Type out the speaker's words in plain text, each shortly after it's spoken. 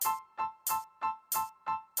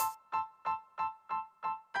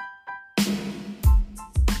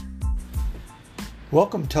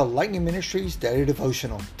Welcome to Lightning Ministries Daily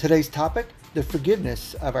Devotional. Today's topic, the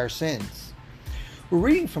forgiveness of our sins. We're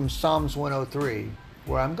reading from Psalms 103,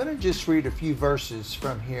 where I'm going to just read a few verses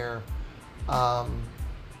from here.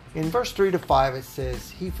 In verse 3 to 5, it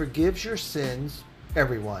says, He forgives your sins,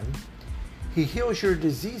 everyone. He heals your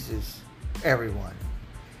diseases, everyone.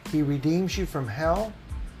 He redeems you from hell,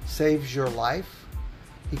 saves your life.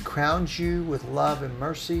 He crowns you with love and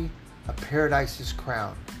mercy, a paradise's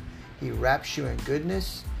crown. He wraps you in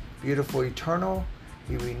goodness, beautiful, eternal.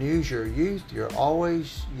 He renews your youth. You're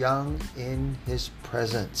always young in His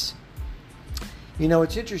presence. You know,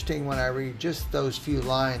 it's interesting when I read just those few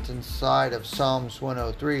lines inside of Psalms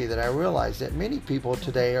 103 that I realize that many people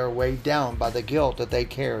today are weighed down by the guilt that they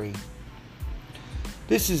carry.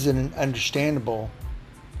 This is understandable,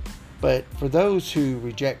 but for those who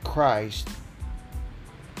reject Christ,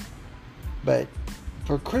 but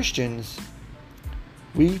for Christians,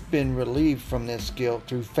 we've been relieved from this guilt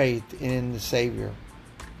through faith in the Savior.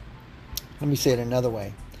 Let me say it another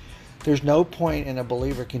way. There's no point in a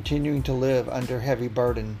believer continuing to live under heavy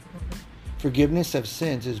burden. Forgiveness of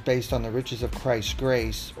sins is based on the riches of Christ's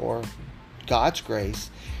grace, or God's grace,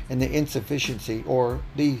 and the insufficiency or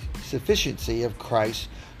the sufficiency of Christ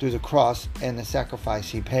through the cross and the sacrifice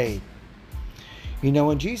He paid. You know,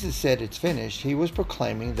 when Jesus said it's finished, He was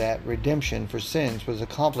proclaiming that redemption for sins was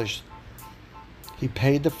accomplished. He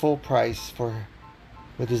paid the full price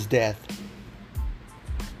with His death.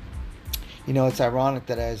 You know, it's ironic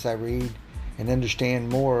that as I read and understand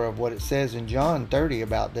more of what it says in John 30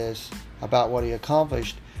 about this, about what He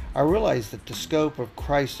accomplished, I realize that the scope of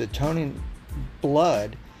Christ's atoning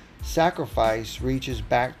blood sacrifice reaches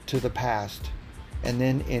back to the past and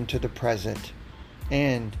then into the present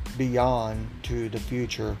and beyond to the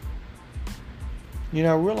future. You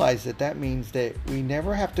know, I realize that means that we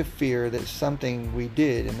never have to fear that something we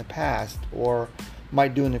did in the past or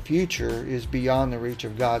might do in the future is beyond the reach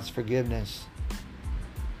of God's forgiveness.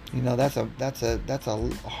 You know, that's a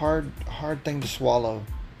hard thing to swallow.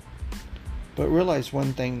 But realize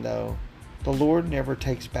one thing though, the Lord never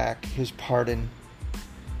takes back His pardon.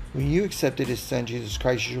 When you accepted His Son Jesus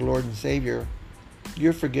Christ as your Lord and Savior,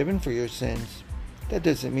 you're forgiven for your sins. That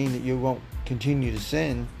doesn't mean that you won't continue to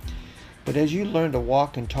sin. But as you learn to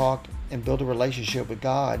walk and talk and build a relationship with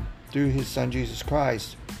God through His Son Jesus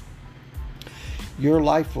Christ, your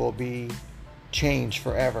life will be changed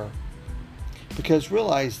forever. Because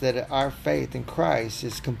realize that our faith in Christ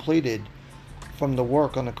is completed from the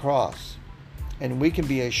work on the cross. And we can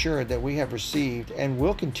be assured that we have received and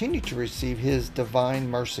will continue to receive His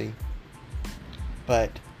divine mercy.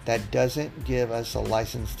 But that doesn't give us a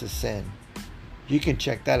license to sin. You can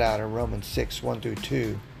check that out in Romans 6, 1 through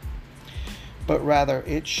 2. But rather,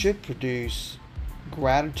 it should produce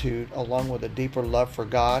gratitude along with a deeper love for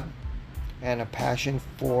God and a passion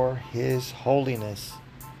for His holiness.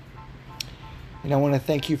 And I want to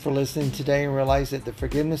thank you for listening today and realize that the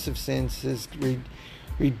forgiveness of sins is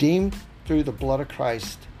redeemed through the blood of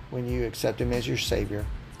Christ when you accept Him as your Savior.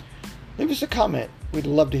 Leave us a comment. We'd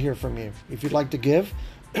love to hear from you. If you'd like to give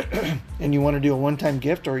and you want to do a one-time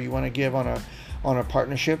gift, or you want to give on a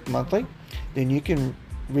partnership monthly, then you can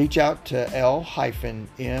reach out to l-m-i-org,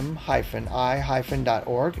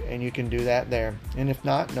 and you can do that there. And if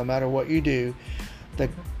not, no matter what you do, the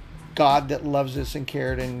God that loves us and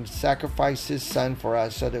cared and sacrificed His Son for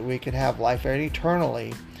us so that we could have life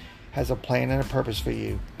eternally has a plan and a purpose for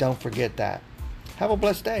you. Don't forget that. Have a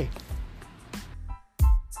blessed day.